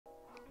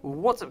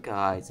What's up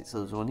guys, it's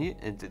Ozone here,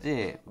 and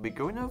today we'll be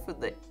going over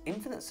the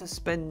infinite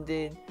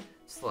suspending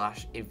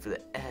 /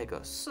 infinite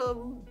Ergo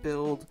Sum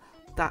build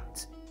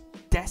that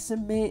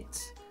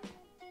decimates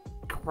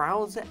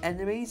crowds of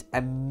enemies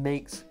and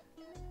makes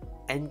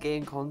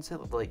endgame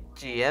content like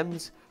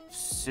GMs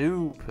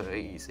super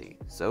easy.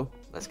 So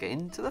let's get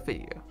into the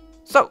video.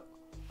 So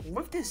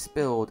with this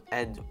build,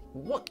 and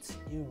what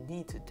you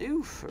need to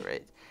do for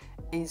it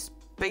is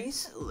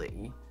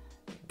basically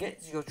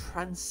get your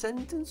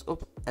transcendence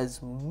up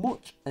as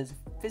much as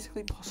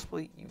physically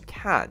possibly you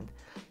can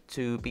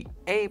to be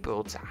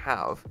able to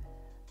have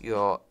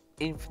your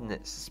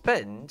infinite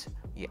suspend,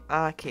 your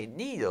arcane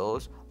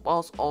needles,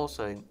 whilst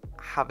also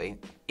having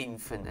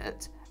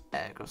infinite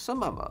Ergo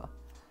Sum armor.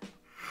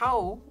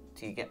 How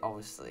do you get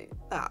obviously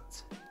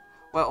that?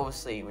 Well,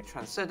 obviously with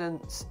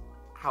transcendence,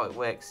 how it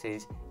works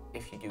is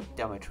if you do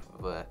damage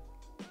with a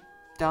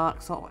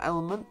dark sort of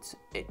element,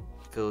 it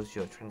fills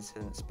your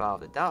transcendence bar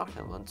with the dark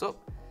element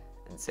up,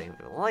 and same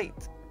with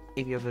light.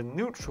 If you have a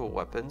neutral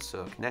weapon,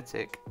 so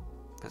kinetic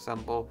for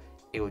example,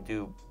 it will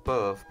do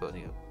both but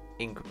in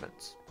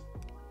increments.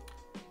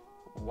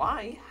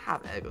 Why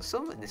have Ergo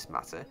Sum in this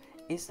matter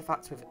is the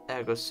fact with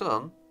Ergo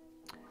Sum,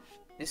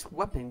 this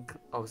weapon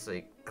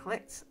obviously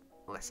collects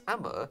less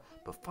ammo,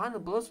 but final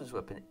blows with this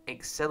weapon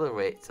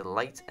accelerates the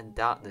light and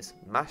darkness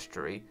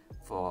mastery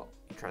for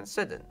your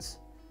transcendence.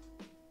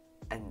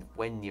 And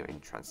when you're in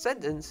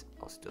transcendence,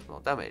 it also does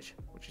more damage,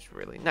 which is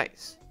really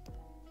nice.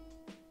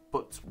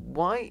 But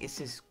why is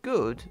this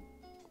good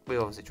with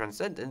obviously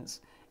transcendence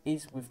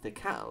is with the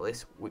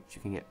catalyst, which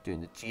you can get during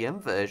the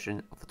GM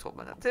version of the top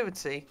man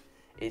activity,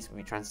 is with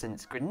your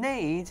transcendence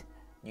grenade,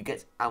 you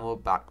get ammo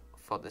back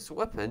for this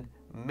weapon,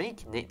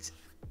 making it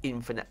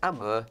infinite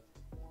ammo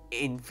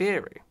in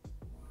theory,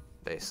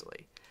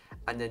 basically.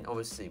 And then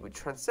obviously with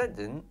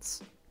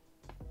transcendence,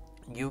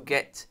 you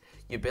get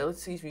your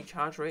abilities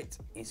recharge rate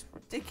is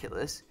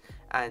ridiculous,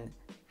 and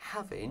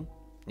having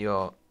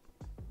your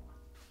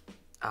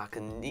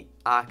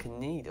arcane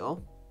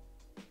needle,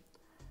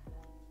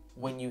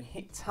 when you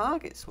hit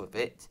targets with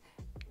it,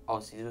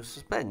 obviously you'll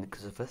suspend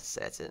because of a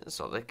certain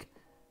sonic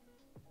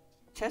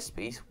chest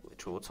piece,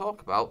 which we'll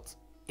talk about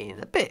in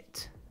a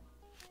bit.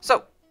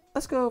 So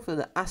let's go over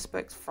the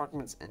aspects,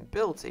 fragments and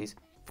abilities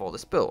for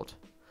this build.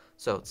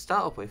 So to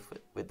start off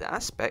with the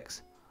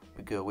aspects,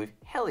 we go with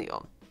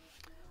Helion.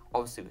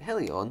 Obviously with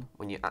Helion,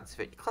 when you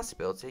activate your class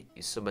ability,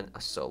 you summon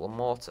a solar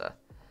mortar.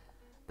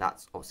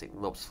 That's obviously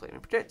lobs flaming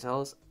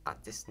projectiles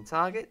at distant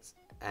targets,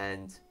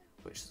 and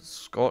which is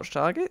scorch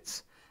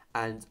targets.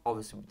 And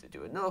obviously if they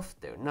do enough,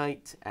 they're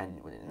night,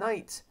 and when in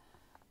night,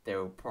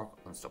 they're proper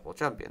unstoppable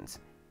champions.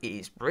 It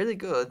is really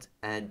good,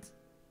 and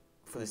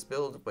for this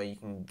build where you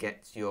can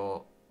get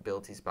your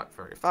abilities back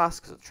very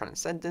fast because of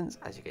transcendence,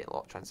 as you get a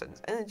lot of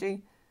transcendence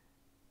energy,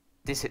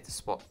 this hit the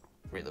spot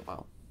really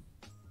well.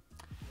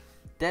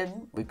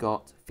 Then we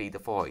got Feed the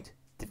Void,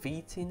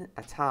 defeating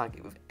a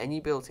target with any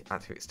ability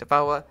activates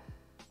Devour.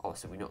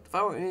 Also we know what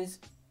Devour is.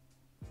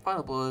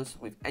 Final blows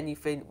with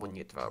anything when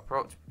you Devour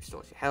procs,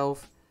 restores your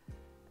health,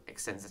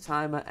 extends the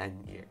timer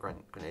and you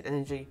grant grenade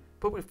energy.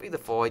 But with Feed the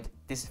Void,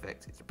 this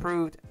effect is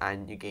improved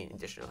and you gain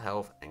additional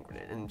health and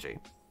grenade energy,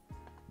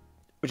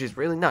 which is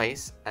really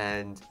nice.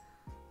 And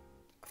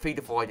Feed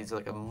the Void is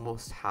like a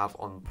must-have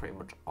on pretty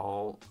much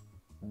all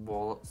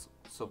Warlock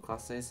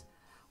subclasses.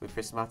 With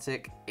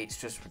Prismatic,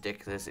 it's just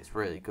ridiculous. It's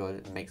really good.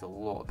 It makes a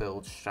lot of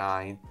builds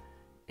shine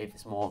if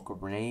it's more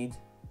grenade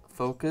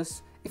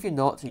focus. If you're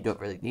not, you don't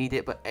really need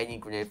it, but any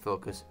grenade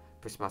focus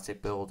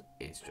Prismatic build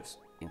is just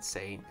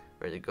insane,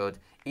 really good.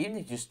 Even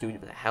if you're just doing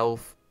it for the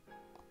health,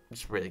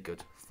 it's really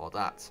good for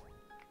that.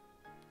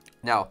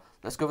 Now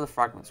let's go over the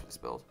fragments for this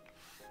build.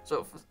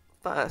 So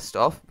first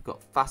off, we've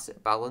got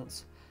Facet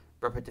Balance.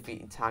 Rapid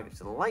defeating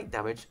targets with light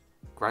damage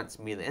grants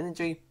melee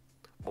energy,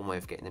 one way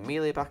of getting the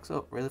melee backs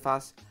up really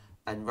fast.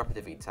 And rapid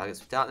defeating targets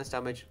with darkness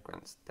damage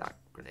grants dark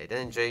grenade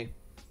energy,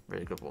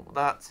 really good one with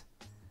that.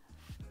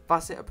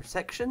 Facet of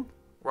Protection.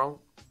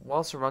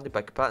 While surrounded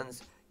by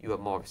combatants, you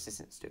have more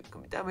resistance to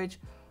incoming damage.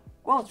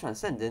 While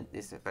Transcendent,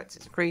 this effect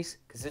is increased.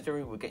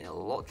 Considering we're getting a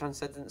lot of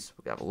Transcendence,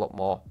 we have a lot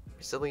more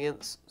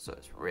resilience, so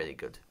it's really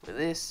good with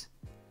this.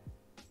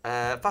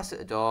 Facet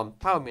of Dawn.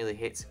 Power melee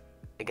hits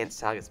against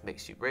targets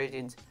makes you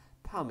radiant.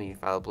 Power melee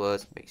final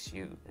blows makes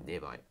you and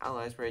nearby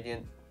allies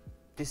radiant.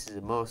 This is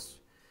the most,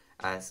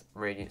 as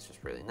Radiant's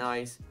just really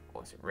nice.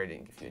 Obviously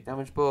Radiant gives you a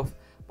damage buff,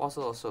 but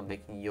also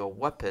making your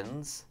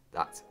weapons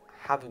that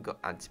haven't got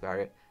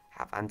anti-barrier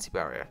have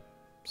anti-barrier.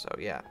 So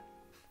yeah.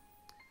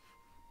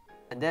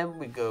 And then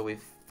we go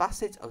with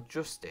Facet of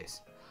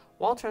Justice.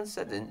 While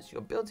Transcendence,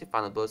 your ability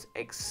final blows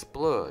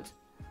explode.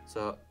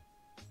 So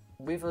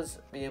with us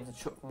being able to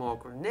chuck more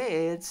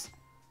grenades,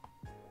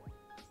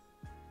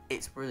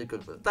 it's really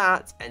good with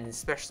that, and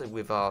especially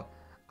with our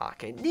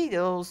arcane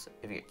needles,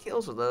 if you get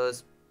kills with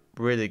those,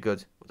 really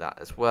good with that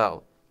as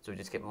well. So we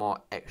just get more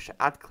extra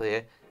ad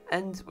clear,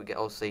 and we get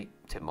obviously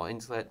 10 more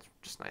intellect,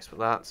 just nice with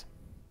that.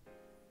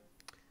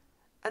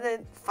 And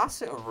then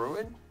Facet of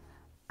Ruin,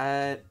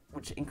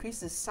 which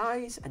increases the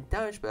size and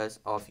damage burst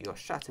of your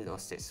shattered or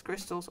stasis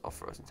crystals or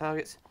frozen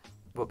targets.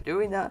 We'll be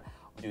doing that.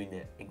 We're doing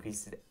the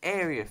increases the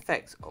area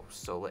effects of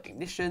solar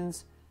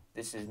ignitions.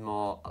 This is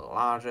more a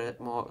larger,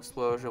 more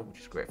explosion,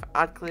 which is great for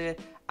ad clear,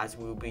 as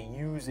we'll be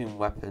using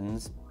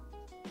weapons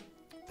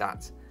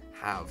that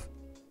have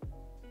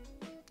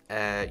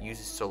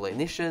uses solar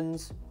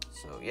ignitions.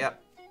 So yeah,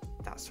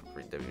 that's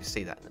we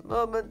see that in a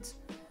moment.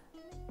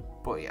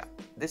 But yeah,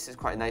 this is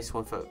quite a nice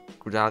one for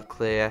good ad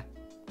clear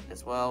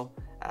as well,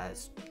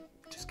 as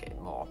just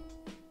getting more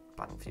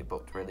bang for your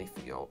buck really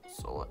for your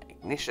solar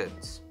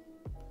ignitions.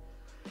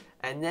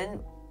 And then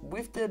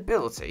with the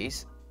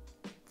abilities,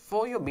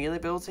 for your melee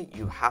ability,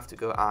 you have to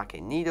go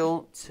Arcane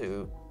Needle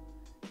to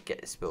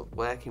get this build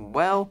working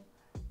well.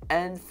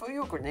 And for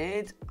your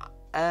grenade,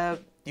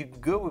 you can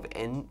go with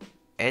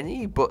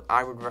any, but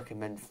I would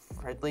recommend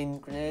Threadling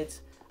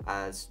grenades,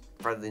 as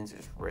Threadlings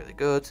is really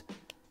good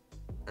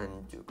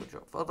and do a good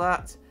job for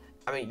that.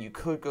 I mean, you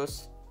could go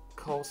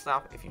Cold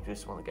Snap if you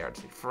just want to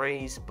guarantee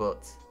freeze,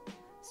 but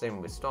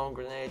same with Storm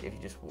Grenade if you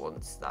just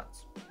want that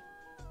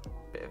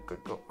bit of good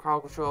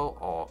crowd control,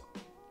 or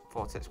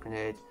Vortex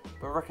Grenade.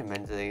 But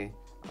recommendedly,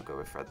 I'll go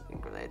with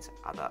Threadling Grenades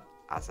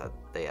as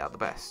they are the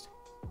best.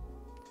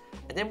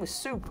 And then with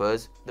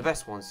supers, the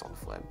best one is Solar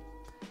Flame.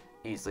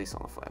 Easily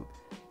Solar Flame.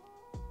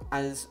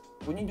 As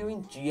when you're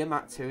doing GM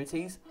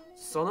activities,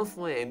 Solar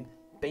Flame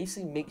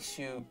basically makes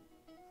you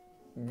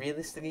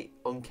realistically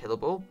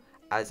unkillable,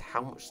 as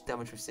how much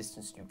damage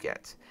resistance you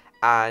get.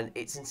 And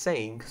it's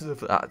insane because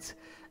of that.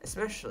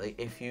 Especially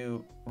if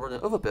you run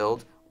another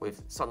build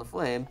with Solar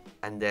Flame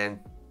and then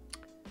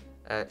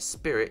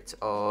Spirit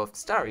of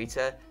Star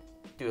Eater,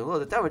 doing a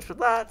lot of damage for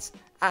that,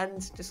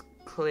 and just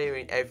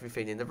clearing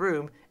everything in the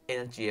room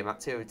in a GM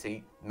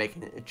activity,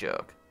 making it a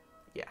joke.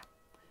 Yeah,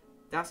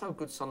 that's how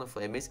good Solar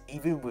Flame is,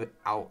 even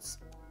without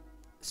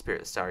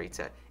Spirit of Star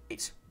Eater.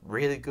 It's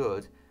really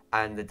good,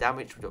 and the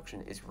damage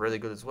reduction is really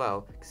good as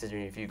well,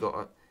 considering if you've got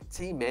a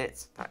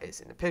teammate that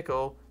is in a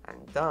pickle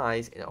and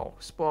dies in an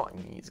awkward spot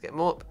and you need to get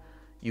them up,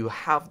 you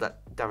have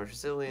that damage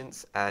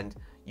resilience, and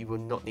you will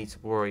not need to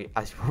worry.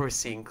 As you're already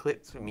seeing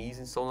clips with me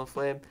using Solar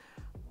Flame,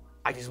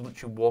 I just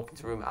literally walk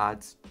into room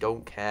ads,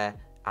 don't care,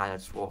 and I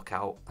just walk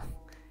out.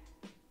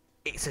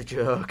 It's a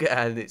joke,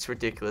 and it's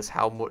ridiculous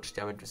how much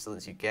damage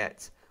resilience you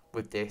get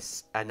with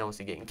this, and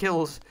obviously getting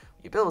kills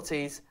with your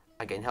abilities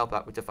and getting help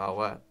out with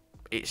Devour.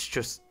 It's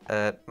just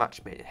a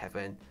match made in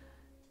heaven.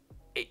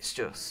 It's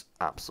just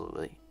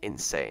absolutely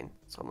insane,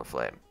 Solar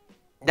Flame.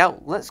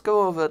 Now, let's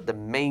go over the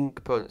main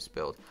components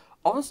build.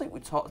 Obviously, we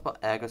talked about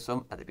Ergo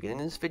some at the beginning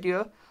of this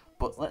video,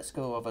 but let's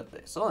go over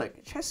the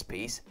Sonic chess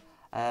piece,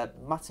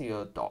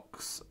 Matteo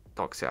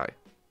Doxii.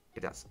 I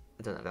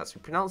don't know if that's how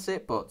you pronounce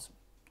it, but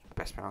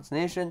best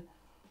pronunciation.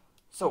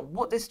 So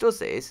what this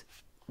does is,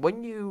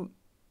 when you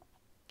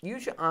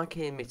use your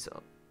Arcane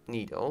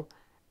Needle,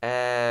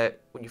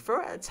 when you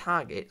throw it at a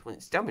target, when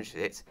it's damaged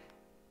it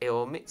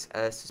will emit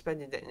a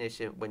suspended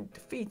detonation when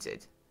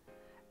defeated.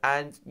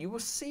 And you will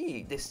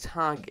see this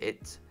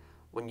target,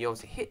 when you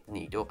obviously hit the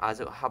needle, as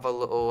it will have a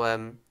little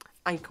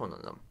icon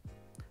on them.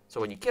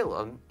 So when you kill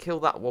them, kill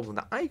that one with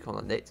that icon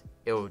on it,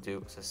 it will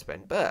do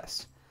suspend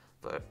burst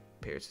for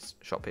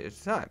short periods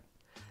of time.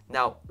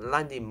 Now,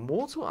 landing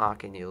multiple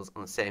Arcane Needles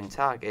on the same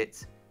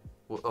target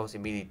will obviously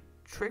immediately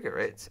trigger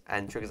it,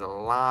 and triggers a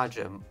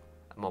larger and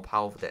more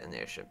powerful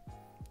detonation.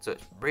 So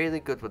it's really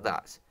good with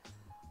that.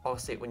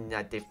 Obviously,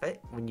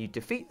 when you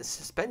defeat the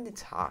suspended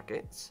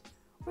targets,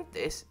 with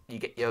this, you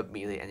get your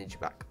melee energy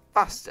back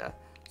faster.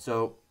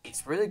 So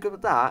it's really good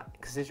with that,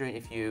 considering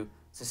if you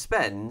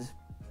suspend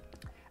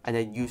and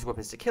then use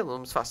weapons to kill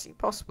them as fast as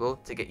possible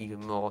to get even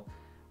more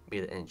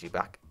melee energy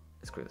back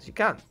as quick as you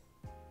can.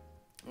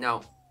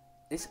 Now,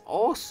 this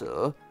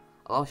also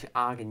allows your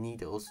Arcane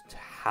Needles to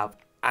have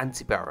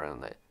anti-barrier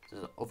on it. So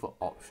there's another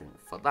option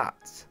for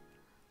that.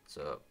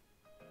 So,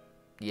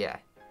 yeah.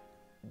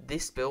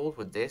 This build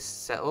with this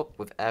setup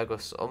with Ergo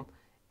Sum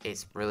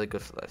is really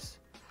good for this.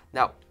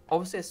 Now,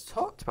 obviously, I've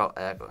talked about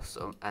Ergo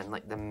Sum and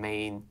like the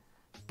main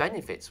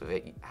benefits with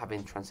it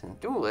having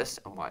Transcendent Duelist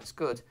and why it's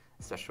good,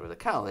 especially with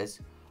the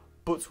Catalyst.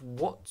 But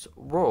what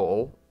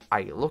role are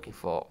you looking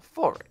for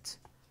it?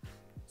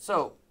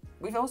 So,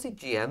 with obviously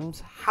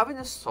GMs, having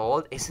a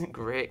sword isn't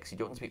great because you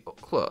don't want to be up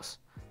close.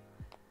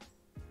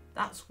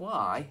 That's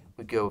why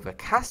we go with a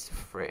caster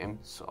frame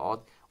sword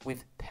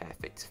with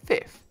Perfect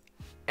Fifth.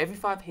 Every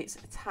 5 hits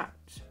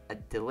attach a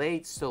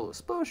delayed solar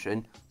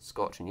explosion,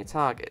 scorching your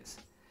targets.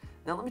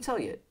 Now let me tell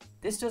you,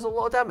 this does a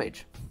lot of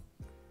damage,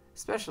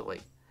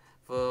 especially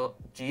for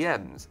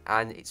GMs,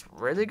 and it's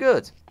really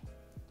good.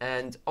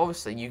 And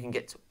obviously you can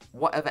get to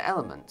whatever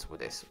element with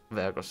this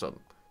Ergo Sum.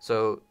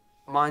 So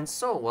mine's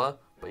solar,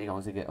 but you can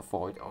also get a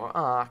void or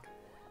arc.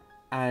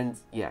 And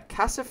yeah,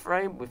 caster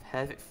frame with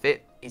Perfect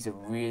Fit is a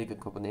really good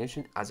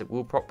combination, as it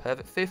will prop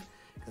Perfect Fifth,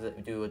 because it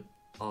will do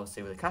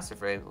obviously with the caster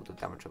frame, it will do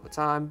damage over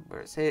time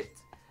where it's hit,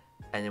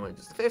 and then when it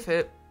does the 5th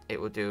hit, it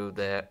will do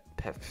the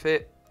Perfect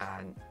Fit,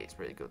 and it's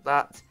really good at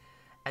that.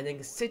 And then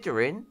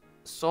considering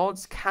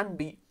swords can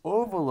be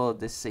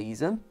overloaded this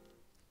season,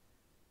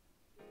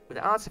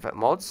 with the artifact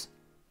mods,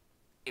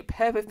 it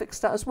perfectly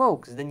fixes that as well,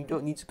 because then you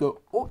don't need to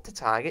go up to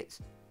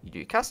targets. You do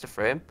your caster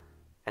frame,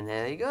 and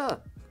there you go.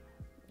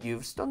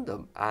 You've stunned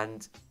them,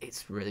 and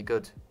it's really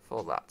good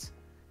for that.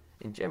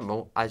 In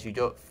general, as you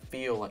don't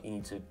feel like you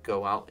need to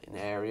go out in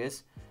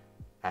areas,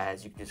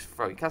 as you can just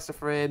throw your caster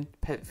frame,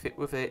 perfect fit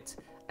with it,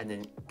 and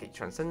then get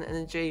transcendent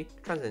energy,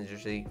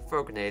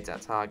 throw grenades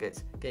at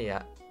targets, get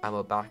your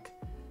ammo back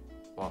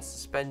while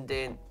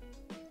suspending,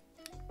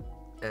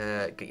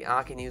 get your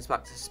arcane needles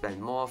back to suspend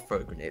more, throw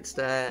grenades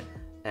there,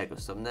 Ergo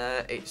some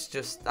there. It's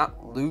just that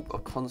loop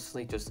of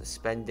constantly just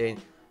suspending,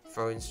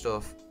 throwing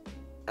stuff,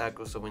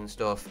 Ergo summoning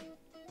stuff.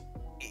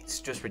 It's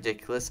just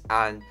ridiculous,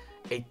 and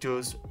it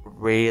does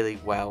really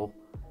well,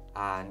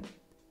 and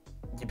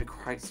you'd be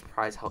quite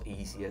surprised how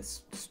easy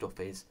this stuff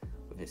is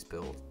with this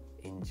build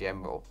in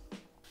general.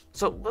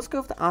 So let's go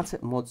over the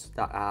artifact mods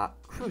that are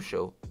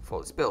crucial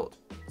for this build.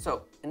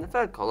 So in the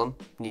third column,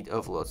 you need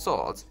Overload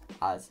Swords,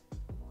 as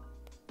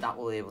that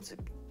will be able to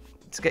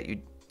get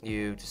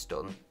you to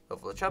stun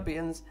Overload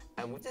champions,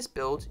 and with this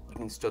build you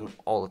can stun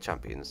all the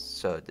champions,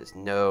 so there's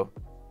no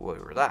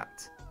worry with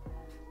that.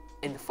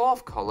 In the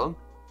fourth column,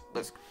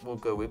 we'll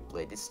go with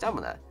Bladed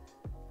Stamina.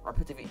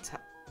 Rapidity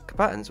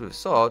combatants with a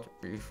sword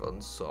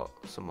refunds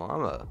some more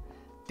ammo.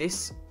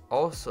 This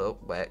also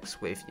works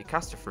with your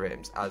caster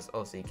frames, as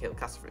also you kill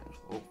caster frames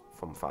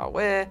from far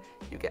away,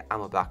 you get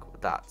ammo back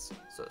with that.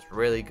 So it's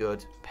really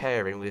good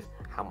pairing with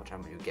how much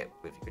ammo you get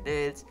with your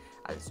grenades,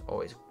 as it's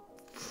always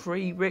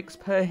 3 ricks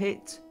per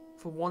hit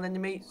for one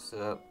enemy.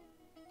 So,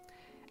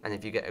 and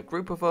if you get a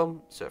group of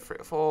them, so 3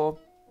 or 4,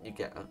 you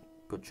get a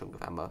good chunk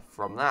of ammo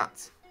from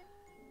that.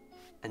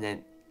 And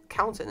then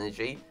counter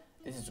energy.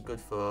 This is good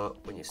for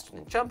when you're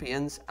stunning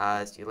champions,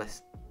 as you're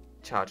less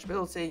charged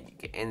ability, you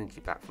get energy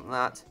back from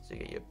that, so you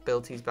get your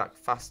abilities back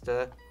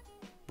faster.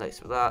 Nice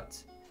for that.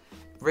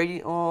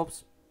 Radiant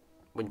orbs,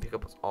 when you pick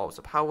up orbs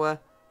of power,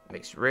 it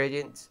makes you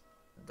radiant.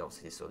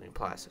 Obviously this only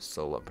applies to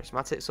solar and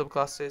prismatic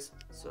subclasses,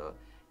 so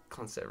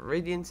concept of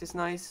radiance is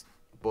nice,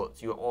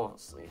 but you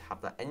also have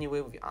that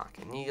anyway with your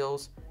arcane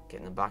needles,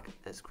 getting them back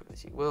as quickly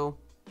as you will.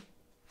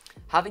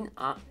 Having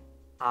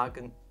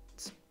Argent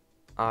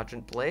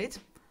Blade,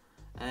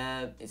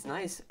 it's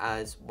nice,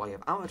 as while you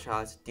have armor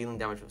charge, dealing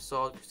damage with a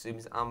sword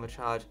consumes armor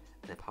charge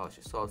and it powers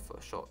your sword for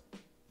a short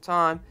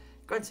time,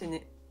 granting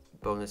it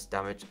bonus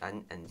damage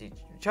and energy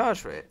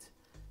charge rate.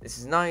 This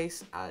is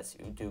nice, as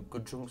you do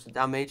good chunks of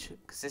damage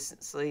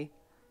consistently,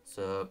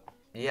 so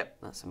yep,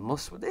 that's a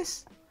must with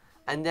this.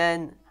 And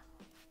then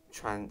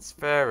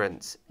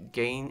Transference,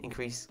 gain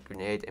increased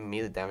grenade and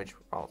melee damage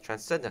while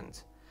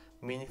transcendent,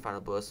 meaning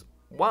final burst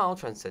while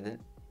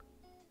transcendent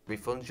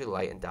refunds your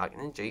light and dark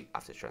energy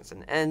after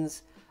transcendent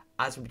ends.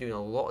 As we're doing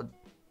a lot of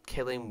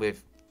killing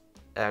with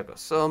Ergo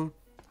Sum,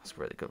 that's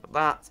really good with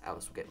that.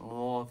 Else we'll get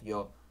more of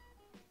your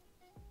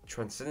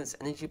transcendence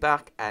energy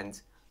back,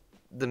 and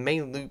the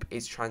main loop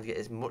is trying to get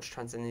as much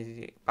transcendence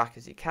energy back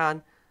as you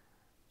can,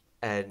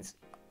 and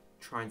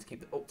trying to keep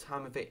the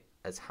uptime of it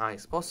as high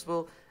as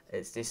possible,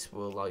 as this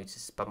will allow you to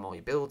spam all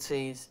your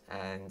abilities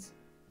and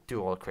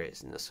do all the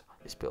craziness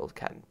this build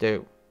can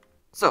do.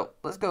 So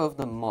let's go over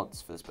the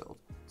mods for this build.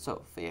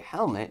 So for your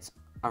helmet,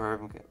 I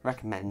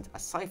recommend a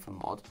Cypher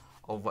mod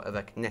of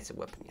whatever kinetic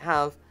weapon you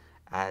have,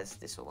 as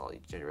this will allow you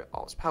to generate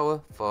all its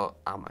power for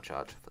armor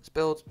charge for this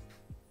build.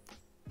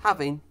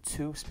 Having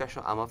 2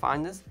 special ammo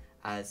finders,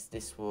 as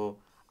this will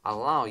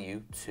allow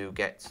you to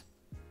get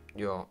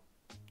your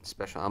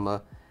special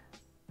ammo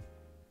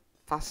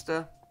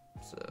faster,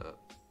 so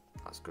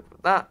that's good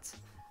with that.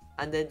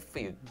 And then for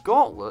your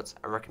gauntlet,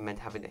 I recommend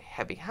having a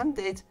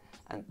heavy-handed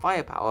and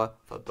firepower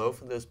for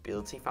both of those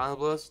ability final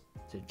blows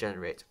to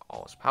generate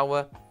all its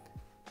power,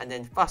 and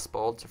then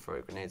fastball to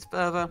throw grenades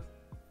further.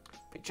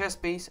 For your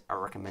chest piece, I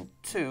recommend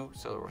 2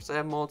 solar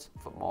reserve mods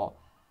for more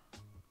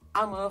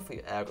ammo for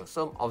your Ergo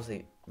Sum.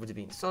 Obviously, with it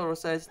being solar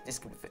reserves, this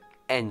can be for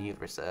any of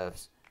the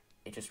reserves.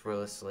 It just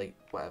realistically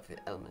whatever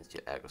the elements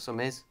your Ergo Sum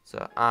is.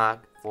 So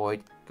Arc,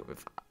 Void, go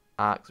with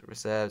Arc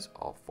reserves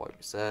or Void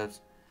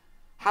reserves.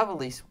 Have at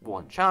least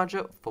 1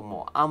 charger for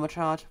more armor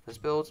charge for this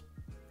build.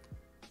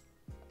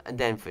 And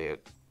then for your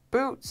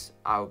boots,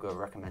 I would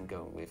recommend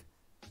going with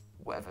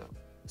whatever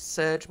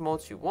surge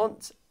mods you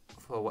want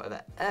for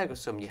whatever Ergo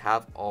Sum you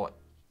have, or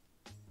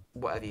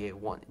whatever you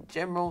want in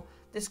general.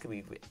 This could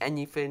be with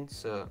anything,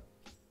 so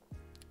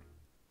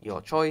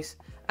your choice.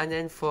 And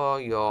then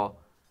for your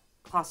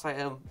class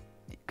item,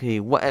 it could be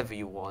whatever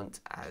you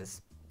want,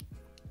 as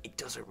it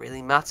doesn't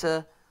really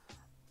matter.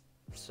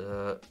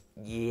 So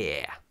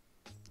yeah.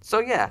 So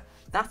yeah,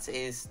 that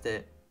is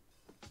the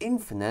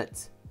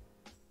infinite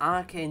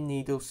arcane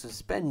needle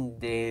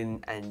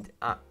suspending and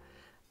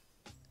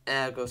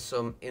Ergo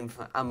Sum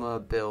infinite ammo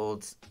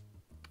builds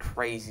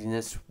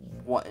craziness,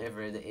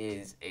 whatever it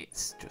is.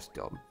 It's just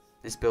dumb.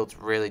 This build's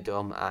really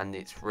dumb, and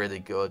it's really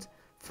good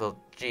for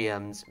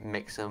GMs.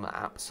 Makes them an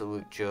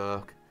absolute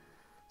joke.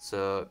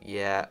 So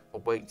yeah,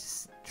 I'll wait to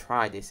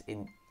try this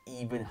in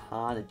even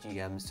harder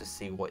GMs to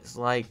see what it's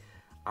like.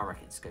 I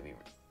reckon it's gonna be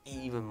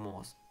even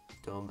more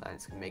dumb, and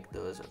it's gonna make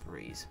those a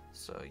breeze.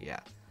 So yeah,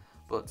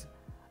 but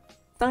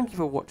thank you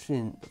for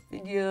watching the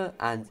video,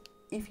 and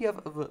if you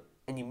have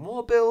any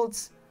more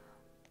builds,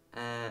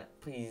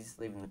 please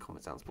leave in the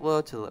comments down below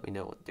to let me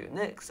know what to do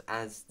next,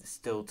 as there's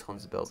still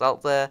tons of builds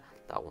out there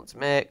that I want to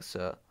make,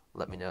 so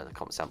let me know in the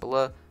comments down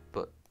below.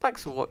 But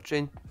thanks for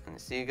watching, and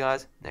see you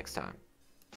guys next time.